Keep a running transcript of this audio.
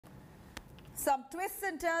Some twists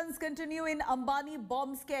and turns continue in Ambani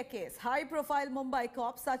bomb scare case. High-profile Mumbai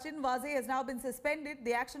cop Sachin Vaze has now been suspended.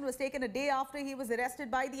 The action was taken a day after he was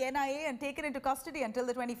arrested by the NIA and taken into custody until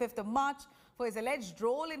the 25th of March for his alleged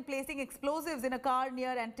role in placing explosives in a car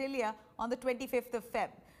near Antilia on the 25th of Feb.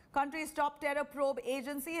 Country's top terror probe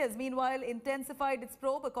agency has meanwhile intensified its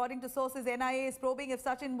probe. According to sources, NIA is probing if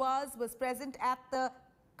Sachin Vaze was present at the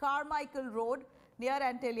Carmichael Road near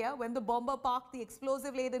Antilia when the bomber parked the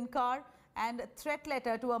explosive-laden car and a threat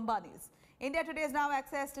letter to Ambani's. India Today has now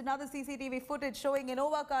accessed another CCTV footage showing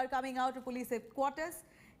Innova car coming out of police headquarters.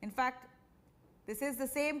 In fact, this is the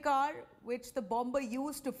same car which the bomber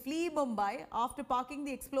used to flee Mumbai after parking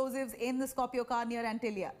the explosives in the Scorpio car near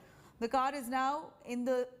Antilia. The car is now in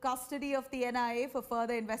the custody of the NIA for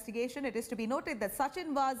further investigation. It is to be noted that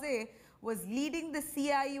Sachin Vaze was leading the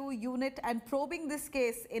CIU unit and probing this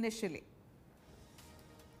case initially.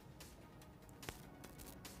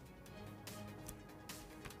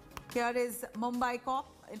 Here is Mumbai cop.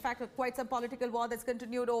 In fact, quite some political war that's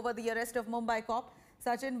continued over the arrest of Mumbai cop.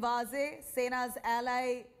 Sachin Vaze, Sena's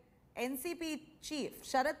ally NCP chief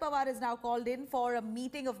Sharad Pawar is now called in for a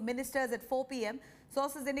meeting of ministers at 4 p.m.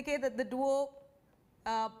 Sources indicate that the duo,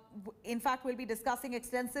 in fact, will be discussing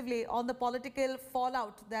extensively on the political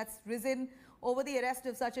fallout that's risen over the arrest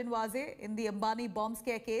of Sachin Vaze in the Ambani bomb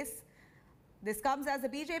scare case. This comes as the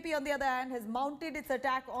BJP, on the other hand, has mounted its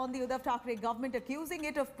attack on the Uddhav government, accusing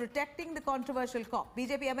it of protecting the controversial cop.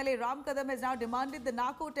 BJP MLA Ram Kadam has now demanded the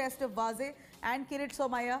narco test of Vaze and Kirit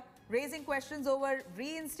Somaya, raising questions over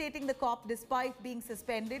reinstating the cop despite being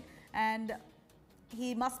suspended, and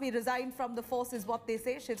he must be resigned from the force is what they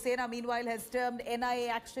say. Shiv Sena, meanwhile, has termed NIA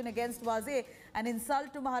action against Vaze an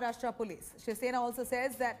insult to Maharashtra police. Shiv Sena also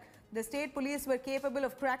says that the state police were capable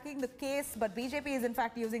of cracking the case, but BJP is in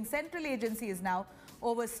fact using central agencies now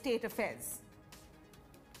over state affairs.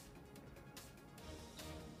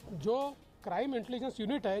 जो crime intelligence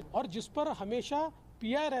unit है और जिस पर हमेशा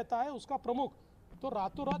pi रहता है उसका प्रमुख, तो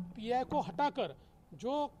रातों रात पीआई को हटाकर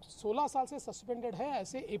जो 16 साल से सस्पेंडेड है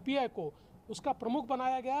ऐसे एपीआई को उसका प्रमुख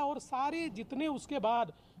बनाया गया और सारी जितने उसके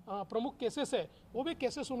बाद प्रमुख केसेस है वो भी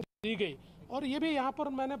केसेस उनको दी गई। और ये भी यहाँ पर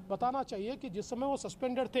मैंने बताना चाहिए कि जिस समय वो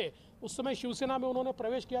सस्पेंडेड थे उस समय शिवसेना में उन्होंने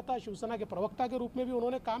प्रवेश किया था, शिवसेना के प्रवक्ता के रूप में भी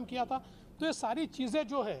उन्होंने काम किया था। तो ये सारी चीज़ें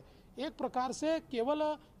जो है एक प्रकार से केवल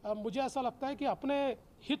मुझे ऐसा लगता है कि अपने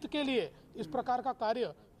हित के लिए इस प्रकार का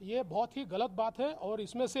कार्य ये बहुत ही गलत बात है और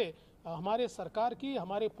इसमें से हमारे सरकार की,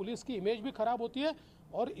 हमारे पुलिस की इमेज भी खराब होती है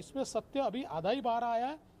और इसमें सत्य अभी आधा ही बाहर आया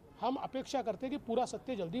है। हम अपेक्षा करते हैं कि पूरा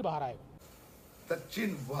सत्य जल्दी बाहर आएगा।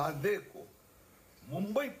 सचिन वाजे को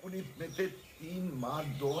मुंबई पुलिस में से 3 मार्च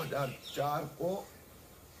 2004 को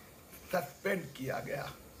सस्पेंड किया गया।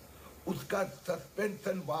 उसका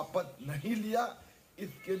सस्पेंशन वापस नहीं लिया।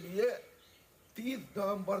 इसके लिए 30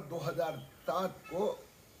 नवंबर 2007 को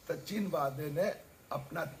सचिन वाजे ने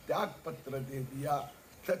अपना त्याग पत्र दे दिया।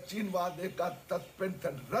 सचिन वाजे का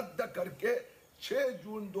सस्पेंशन रद्द करके 6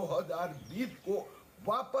 जून 2020 को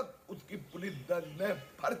वापस उसकी पुलिस दल में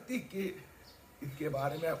भर्ती की। इसके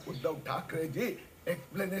बारे में उद्धव ठाकरे जी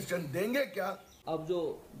एक्सप्लेनेशन देंगे क्या? अब जो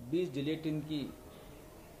 20 जिलेटिन की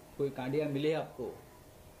कोई कांडियां मिले आपको,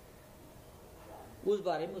 उस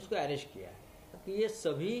बारे में उसको अरेस्ट किया है कि ये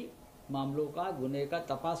सभी मामलों का गुने का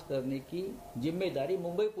तपास करने की जिम्मेदारी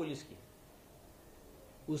मुंबई पुलिस की।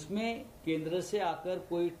 उसमें केंद्र से आकर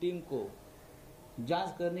कोई टीम को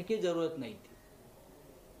जांच करने की जरूरत नहीं थी।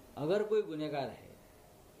 अगर कोई गुनहगार है,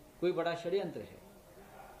 कोई बड़ा षड्यंत्र है,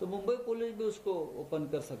 तो मुंबई पुलिस भी उसको ओपन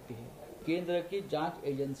कर सकती है। केंद्र की जांच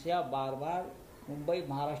एजेंसियां बार बार मुंबई,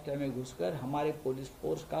 महाराष्ट्र में घुसकर हमारे पुलिस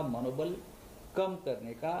फोर्स का मनोबल कम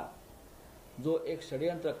करने का जो एक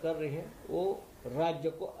षड्यंत्र कर रही है, वो राज्य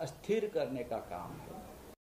को अस्थिर करने का काम है।